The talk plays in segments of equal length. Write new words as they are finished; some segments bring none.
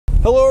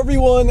Hello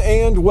everyone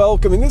and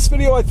welcome. In this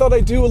video I thought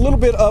I'd do a little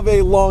bit of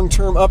a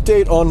long-term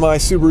update on my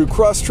Subaru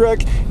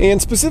Crosstrek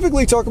and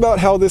specifically talk about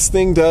how this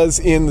thing does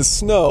in the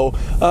snow.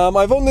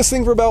 I've owned this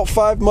thing for about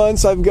 5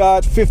 months. I've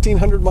got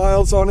 1,500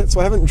 miles on it,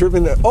 so I haven't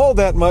driven it all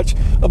that much,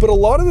 but a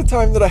lot of the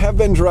time that I have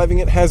been driving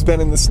it has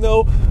been in the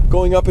snow,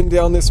 going up and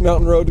down this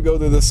mountain road to go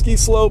to the ski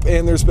slope,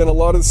 and there's been a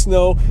lot of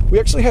snow. We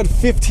actually had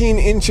 15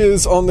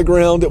 inches on the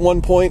ground at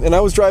one point, and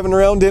I was driving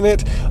around in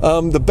it.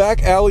 The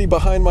back alley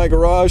behind my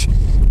garage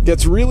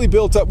gets really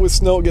built up with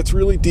snow. It gets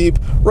really deep.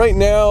 Right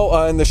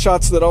now, in the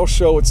shots that I'll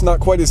show, it's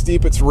not quite as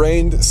deep. It's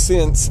rained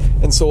since,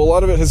 and so a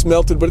lot of it has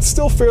melted, but it's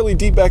still fairly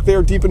deep back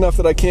there, deep enough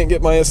that I can't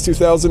get my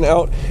S2000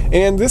 out.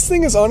 And this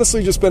thing has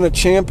honestly just been a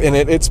champ in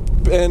it. It's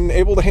been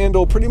able to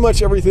handle pretty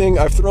much everything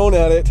I've thrown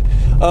at it.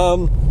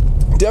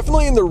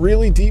 Definitely in the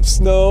really deep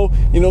snow,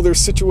 you know, there's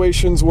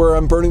situations where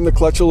I'm burning the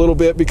clutch a little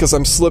bit because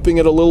I'm slipping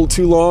it a little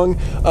too long.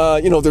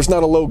 You know, there's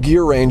not a low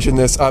gear range in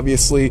this,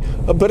 obviously,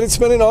 but it's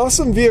been an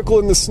awesome vehicle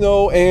in the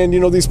snow. And, you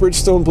know, these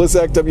Bridgestone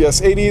Blizzak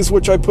WS80s,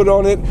 which I put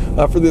on it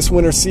for this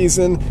winter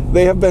season,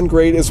 they have been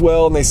great as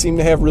well, and they seem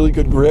to have really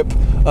good grip,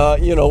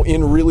 you know,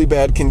 in really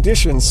bad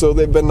conditions, so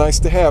they've been nice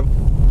to have.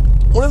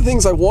 One of the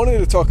things I wanted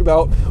to talk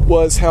about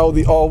was how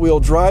the all-wheel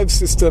drive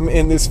system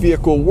in this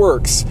vehicle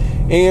works.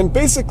 And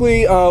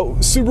basically,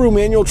 Subaru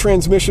manual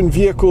transmission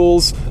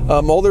vehicles,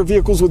 all their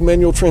vehicles with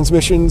manual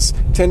transmissions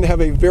tend to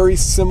have a very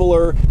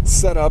similar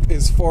setup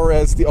as far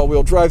as the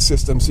all-wheel drive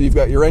system. So you've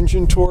got your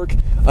engine torque,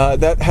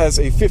 that has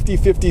a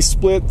 50-50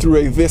 split through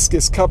a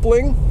viscous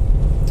coupling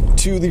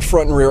to the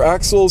front and rear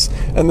axles,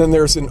 and then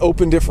there's an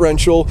open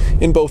differential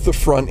in both the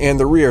front and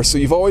the rear. So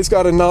you've always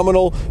got a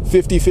nominal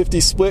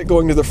 50-50 split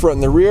going to the front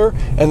and the rear,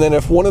 and then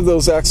if one of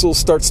those axles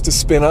starts to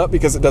spin up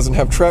because it doesn't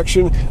have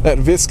traction, that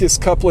viscous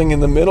coupling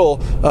in the middle,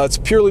 it's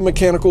a purely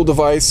mechanical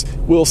device,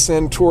 will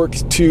send torque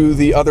to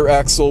the other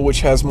axle, which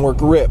has more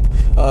grip.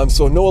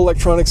 So no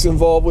electronics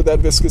involved with that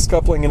viscous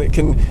coupling, and it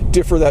can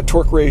differ that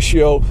torque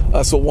ratio,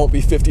 so it won't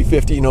be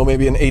 50-50, you know,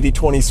 maybe an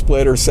 80-20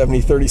 split or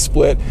 70-30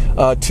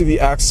 split to the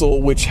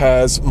axle, which has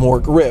more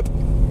grip.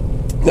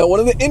 Now, one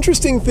of the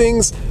interesting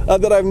things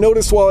that I've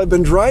noticed while I've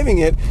been driving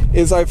it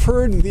is I've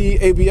heard the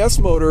ABS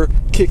motor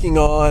kicking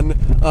on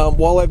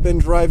while I've been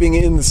driving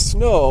in the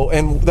snow,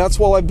 and that's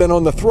while I've been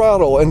on the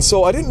throttle. And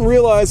so I didn't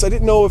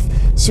know if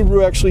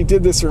Subaru actually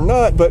did this or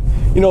not, but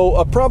you know,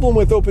 a problem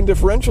with open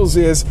differentials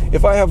is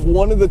if I have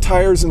one of the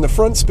tires in the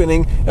front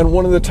spinning and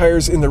one of the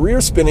tires in the rear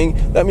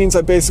spinning, that means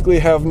I basically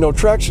have no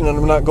traction and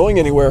I'm not going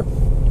anywhere.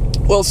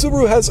 Well,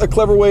 Subaru has a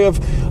clever way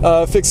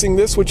of fixing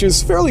this, which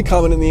is fairly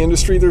common in the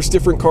industry. There's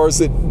different cars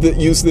that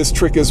use this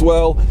trick as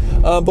well.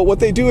 But what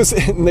they do is,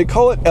 and they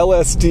call it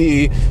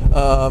LSD,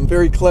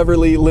 very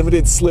cleverly,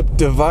 limited slip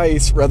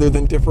device rather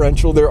than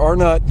differential. There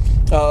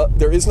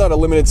is not a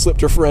limited slip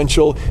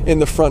differential in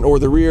the front or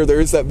the rear.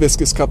 There is that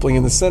viscous coupling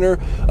in the center.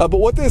 But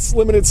what this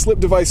limited slip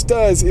device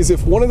does is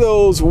if one of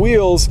those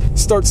wheels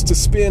starts to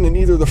spin in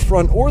either the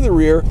front or the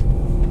rear,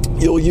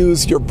 you'll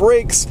use your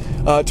brakes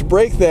to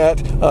brake that,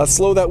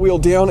 slow that wheel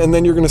down, and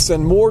then you're going to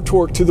send more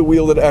torque to the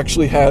wheel that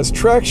actually has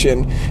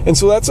traction. And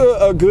so that's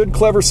a good,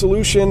 clever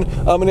solution,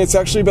 and it's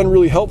actually been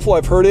really helpful.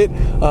 I've heard it,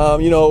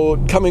 you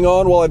know, coming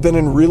on while I've been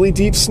in really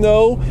deep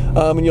snow,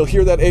 and you'll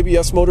hear that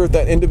ABS motor at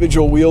that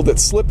individual wheel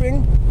that's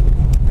slipping.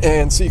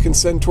 And so you can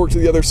send torque to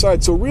the other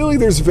side. So really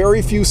there's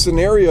very few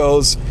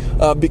scenarios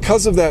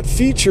because of that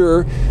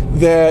feature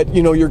that,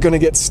 you know, you're going to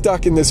get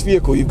stuck in this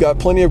vehicle. You've got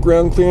plenty of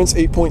ground clearance,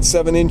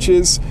 8.7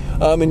 inches,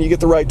 and you get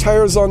the right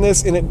tires on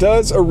this, and it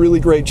does a really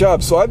great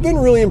job. So I've been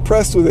really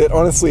impressed with it,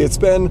 honestly. It's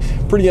been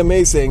pretty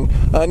amazing.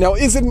 Now,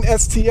 is it an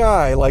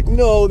STI? Like,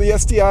 no, the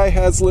STI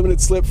has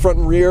limited slip front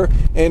and rear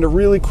and a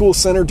really cool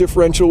center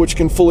differential which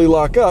can fully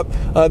lock up.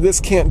 This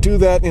can't do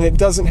that, and it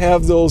doesn't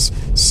have those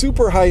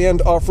super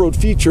high-end off-road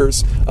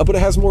features. But it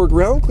has more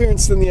ground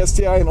clearance than the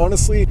STI, and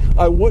honestly,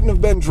 I wouldn't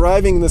have been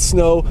driving the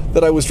snow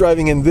that I was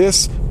driving in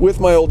this with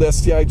my old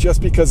STI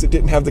just because it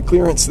didn't have the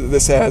clearance that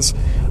this has.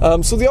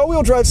 So the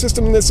all-wheel drive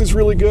system in this is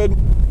really good.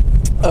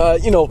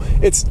 You know,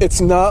 it's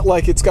not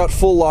like it's got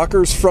full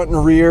lockers front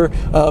and rear,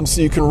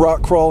 so you can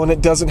rock crawl, and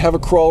it doesn't have a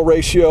crawl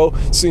ratio,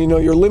 so you know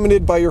you're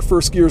limited by your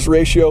first gear's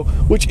ratio,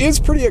 which is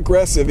pretty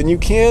aggressive, and you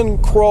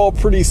can crawl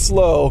pretty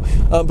slow,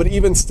 but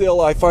even still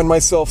I find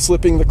myself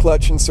slipping the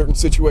clutch in certain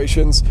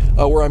situations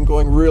where I'm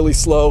going really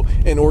slow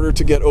in order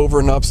to get over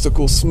an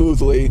obstacle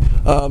smoothly.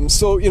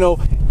 So, you know,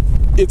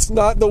 it's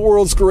not the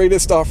world's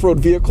greatest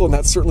off-road vehicle, and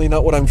that's certainly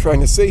not what I'm trying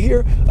to say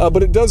here,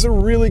 but it does a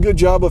really good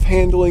job of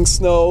handling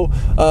snow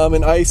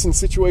and ice in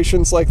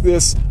situations like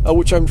this,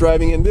 which I'm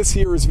driving in. This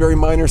here is very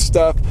minor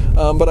stuff,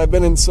 but I've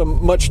been in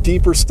some much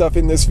deeper stuff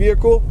in this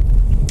vehicle.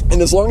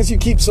 And as long as you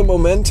keep some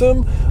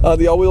momentum,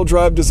 the all-wheel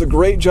drive does a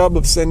great job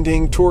of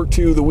sending torque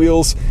to the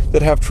wheels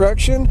that have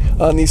traction.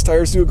 And these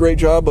tires do a great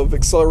job of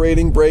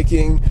accelerating,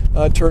 braking,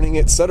 turning,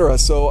 etc.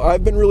 So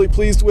I've been really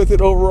pleased with it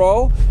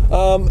overall.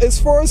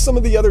 As far as some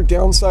of the other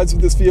downsides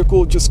of this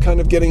vehicle, just kind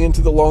of getting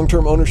into the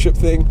long-term ownership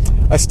thing,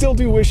 I still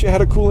do wish it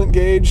had a coolant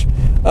gauge.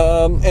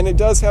 and it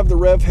does have the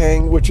rev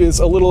hang, which is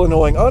a little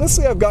annoying.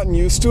 Honestly, I've gotten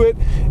used to it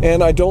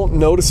and I don't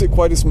notice it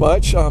quite as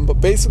much, but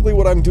basically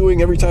what I'm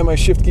doing every time I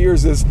shift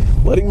gears is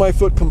letting my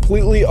foot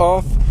completely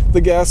off the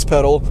gas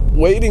pedal,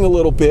 waiting a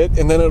little bit,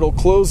 and then it'll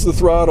close the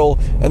throttle,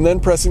 and then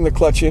pressing the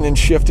clutch in and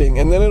shifting,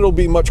 and then it'll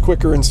be much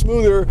quicker and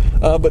smoother,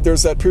 but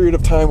there's that period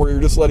of time where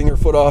you're just letting your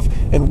foot off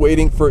and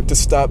waiting for it to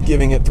stop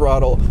giving it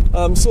throttle.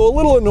 So a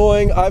little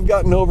annoying. I've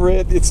gotten over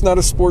it. It's not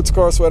a sports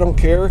car, so I don't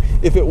care.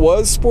 If it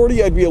was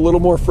sporty, I'd be a little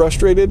more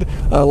frustrated,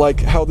 like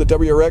how the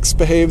WRX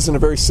behaves in a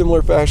very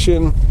similar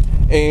fashion.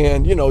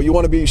 And you know, you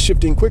want to be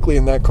shifting quickly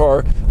in that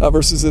car,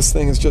 versus this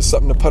thing is just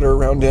something to putter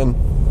around in.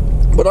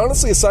 But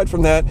honestly, aside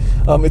from that,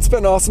 it's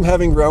been awesome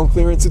having ground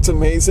clearance. It's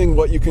amazing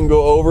what you can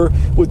go over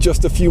with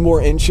just a few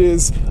more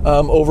inches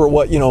over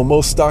what, you know,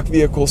 most stock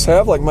vehicles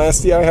have. Like my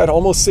STI had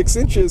almost 6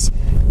 inches,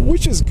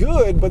 which is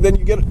good, but then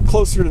you get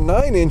closer to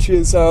 9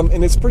 inches,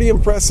 and it's pretty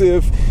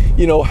impressive,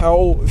 you know,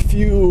 how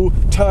few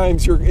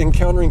times you're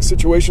encountering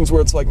situations where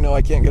it's like, no,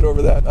 I can't get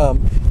over that.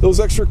 Those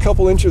extra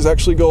couple inches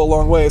actually go a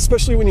long way,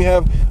 especially when you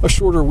have a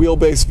shorter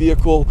wheelbase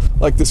vehicle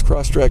like this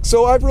Crosstrek.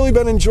 So I've really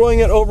been enjoying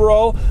it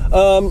overall.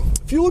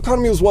 Fuel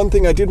economy was one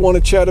thing I did want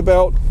to chat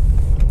about,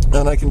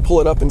 and I can pull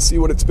it up and see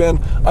what it's been.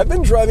 I've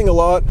been driving a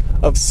lot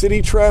of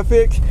city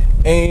traffic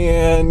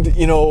and,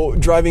 you know,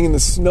 driving in the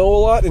snow a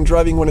lot and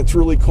driving when it's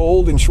really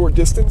cold in short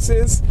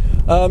distances.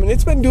 And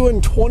it's been doing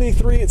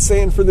 23, it's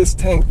saying, for this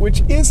tank,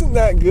 which isn't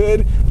that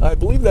good. I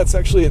believe that's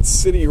actually its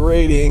city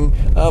rating.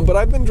 But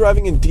I've been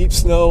driving in deep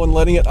snow and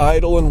letting it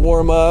idle and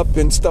warm up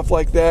and stuff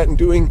like that, and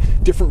doing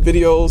different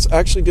videos. I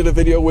actually did a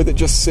video with it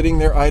just sitting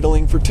there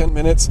idling for 10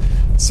 minutes.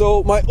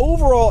 So my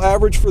overall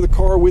average for the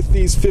car with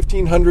these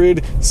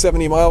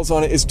 1,570 miles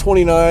on it is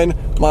 29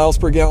 miles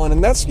per gallon.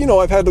 And that's, you know,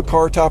 I've had the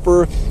car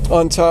topper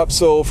on top,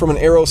 so from an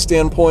aero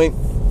standpoint,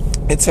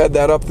 it's had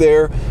that up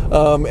there,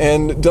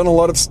 and done a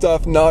lot of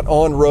stuff not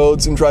on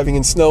roads and driving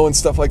in snow and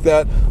stuff like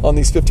that on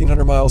these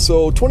 1,500 miles.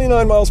 So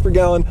 29 miles per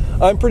gallon,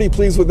 I'm pretty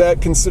pleased with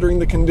that considering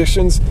the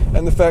conditions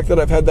and the fact that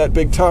I've had that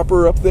big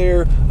topper up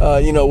there,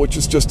 you know, which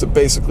is just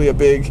basically a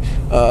big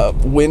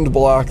wind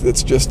block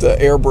that's just an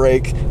air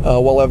brake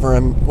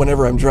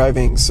whenever I'm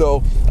driving.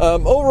 So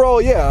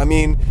overall, yeah, I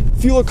mean,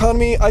 fuel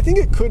economy, I think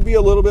it could be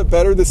a little bit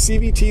better. The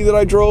CVT that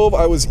I drove,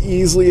 I was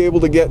easily able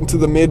to get into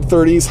the mid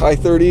 30s, high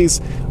 30s.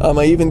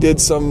 I even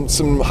did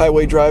some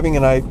highway driving,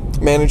 and I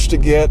managed to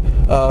get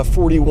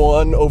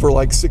 41 over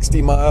like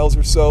 60 miles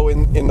or so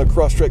in the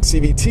Crosstrek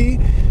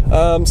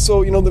CVT.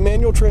 So, you know, the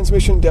manual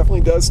transmission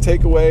definitely does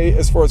take away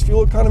as far as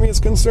fuel economy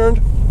is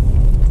concerned,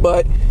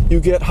 but you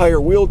get higher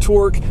wheel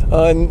torque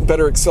and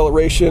better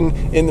acceleration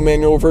in the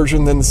manual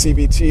version than the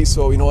CVT.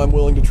 So, you know, I'm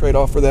willing to trade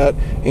off for that,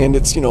 and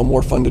it's, you know,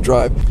 more fun to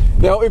drive.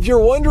 Now, if you're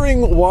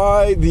wondering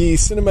why the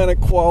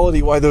cinematic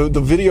quality, why the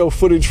video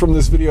footage from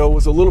this video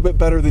was a little bit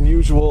better than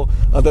usual,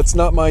 that's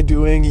not my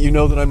doing. You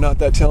know that I'm not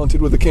that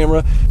talented with the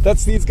camera.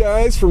 That's these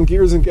guys from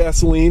Gears and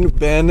Gasoline,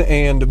 Ben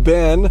and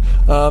Ben.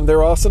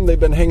 They're awesome. They've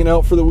been hanging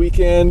out for the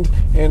weekend,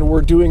 and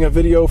we're doing a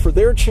video for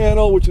their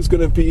channel, which is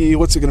going to be,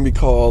 what's it going to be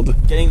called?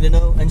 Getting to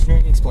Know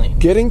Engineering Explained.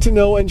 Getting to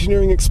Know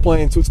Engineering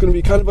Explained. So it's going to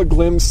be kind of a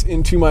glimpse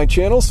into my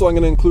channel. So I'm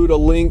going to include a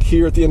link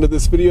here at the end of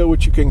this video,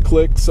 which you can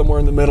click somewhere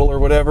in the middle or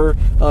whatever.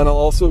 And I'll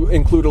also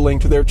include a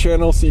link to their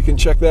channel, so you can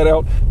check that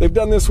out. They've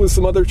done this with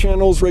some other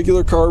channels,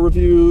 regular car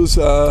reviews.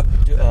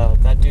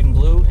 That Dude in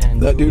Blue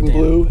and That Dude in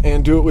Blue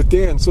and Do It With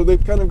Dan. So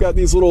they've kind of got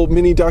these little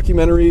mini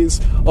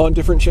documentaries on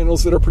different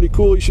channels that are pretty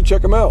cool. You should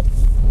check them out.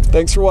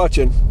 Thanks for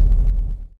watching.